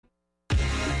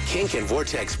Kink and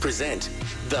Vortex present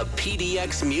the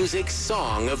PDX Music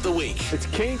Song of the Week. It's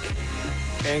Kink,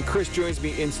 and Chris joins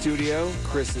me in studio.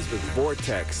 Chris is with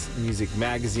Vortex Music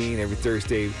Magazine. Every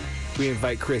Thursday, we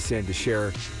invite Chris in to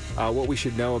share what we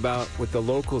should know about with the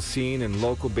local scene and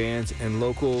local bands and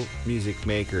local music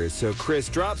makers. So, Chris,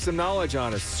 drop some knowledge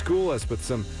on us. School us with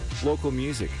some local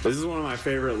music. This is one of my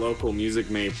favorite local music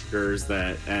makers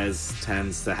that, as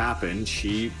tends to happen,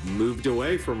 she moved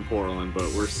away from Portland,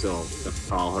 but we're still going to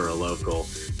call her a local.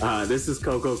 This is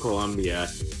Coco Columbia,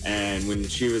 and when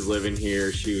she was living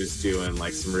here, she was doing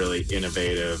like some really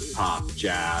innovative pop,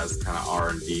 jazz, kind of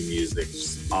R&B music,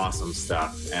 just awesome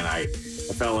stuff. And I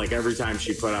felt like every time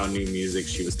she put out new music,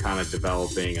 she was kind of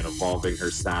developing and evolving her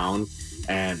sound.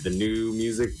 And the new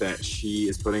music that she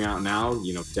is putting out now,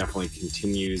 definitely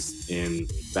continues in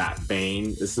that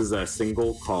vein. This is a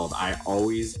single called I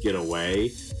Always Get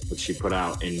Away, which she put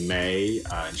out in May.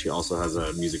 And she also has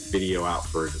a music video out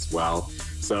for it as well.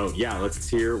 So yeah, let's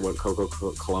hear what Coco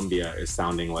Columbia is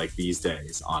sounding like these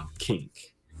days on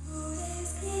Kink.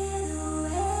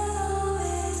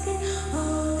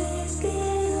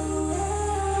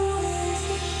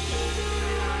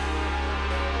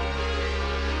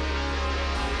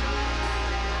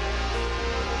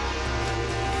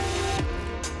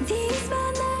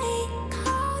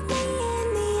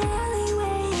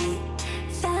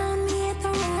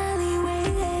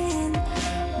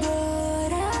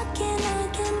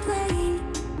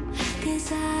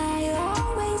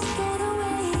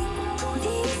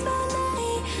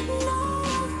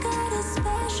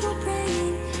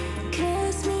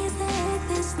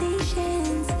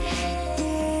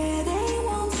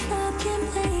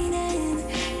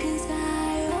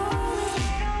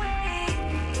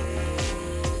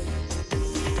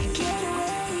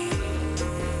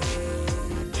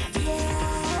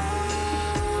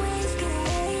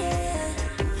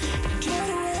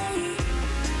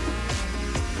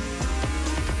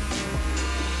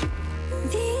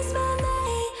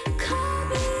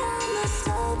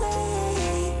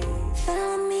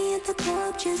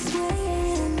 Just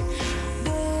waiting,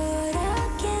 but I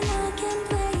cannot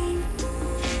complain,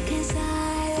 'cause I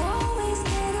always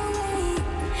get away.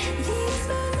 These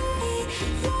men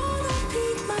wanna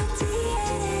pick my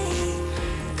DNA,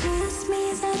 'cause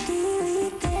means I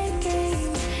delete their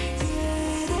games.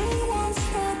 Yeah, they won't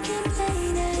stop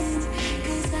complaining,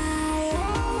 'cause I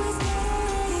always get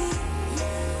away.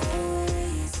 Yeah,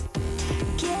 always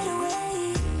get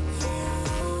away.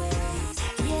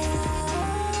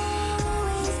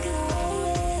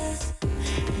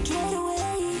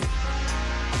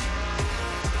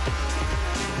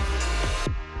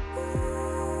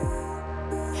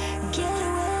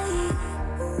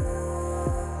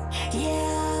 Yeah.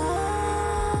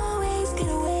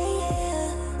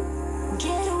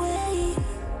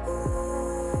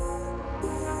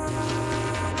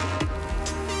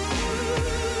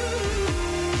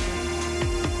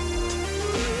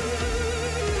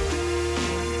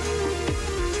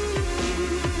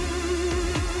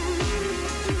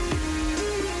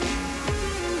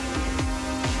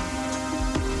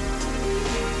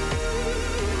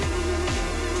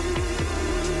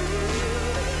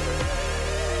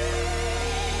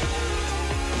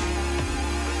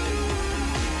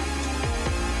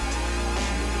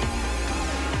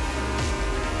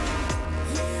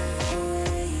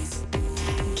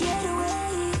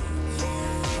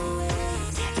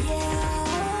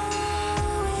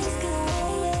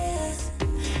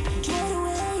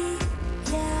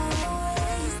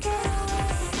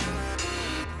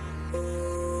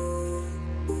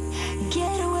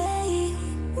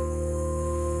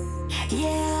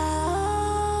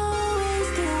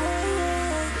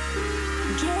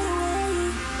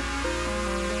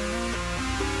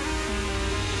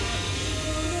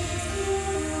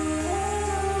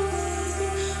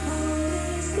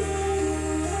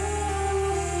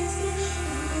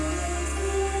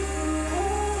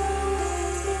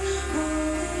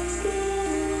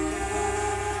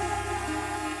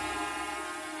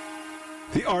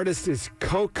 The artist is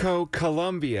Coco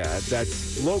Columbia.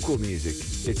 That's local music.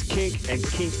 It's Kink and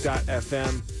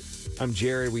Kink.fm. I'm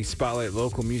Jared. We spotlight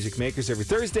local music makers every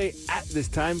Thursday at this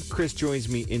time. Chris joins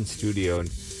me in studio.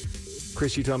 And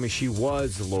Chris, you told me she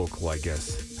was local, I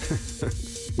guess.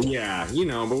 Yeah,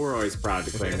 but we're always proud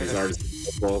to claim these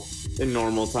artists local. In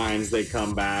normal times, they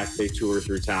come back, they tour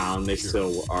through town, they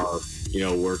still are,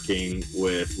 working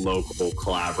with local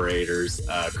collaborators.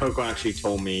 Coco actually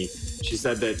told me, she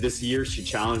said that this year she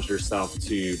challenged herself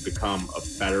to become a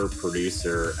better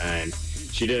producer, and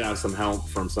she did have some help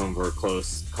from some of her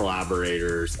close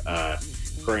collaborators,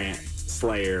 Grant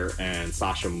Slayer and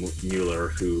Sasha Mueller,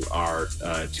 who are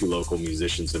two local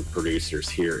musicians and producers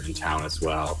here in town as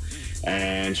well.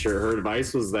 And her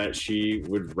advice was that she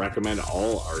would recommend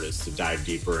all artists to dive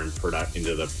deeper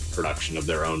into the production of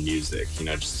their own music,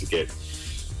 just to get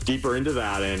deeper into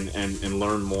that and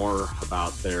learn more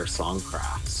about their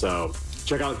songcraft. So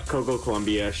check out Coco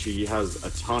Columbia. She has a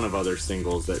ton of other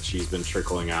singles that she's been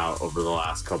trickling out over the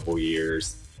last couple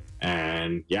years.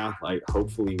 And yeah,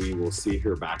 hopefully we will see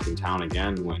her back in town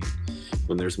again when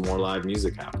there's more live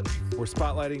music happening. We're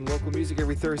spotlighting local music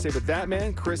every Thursday with that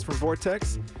man, Chris from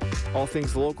Vortex. All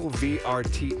things local,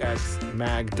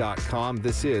 VRTXmag.com.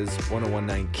 This is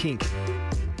 1019 Kink.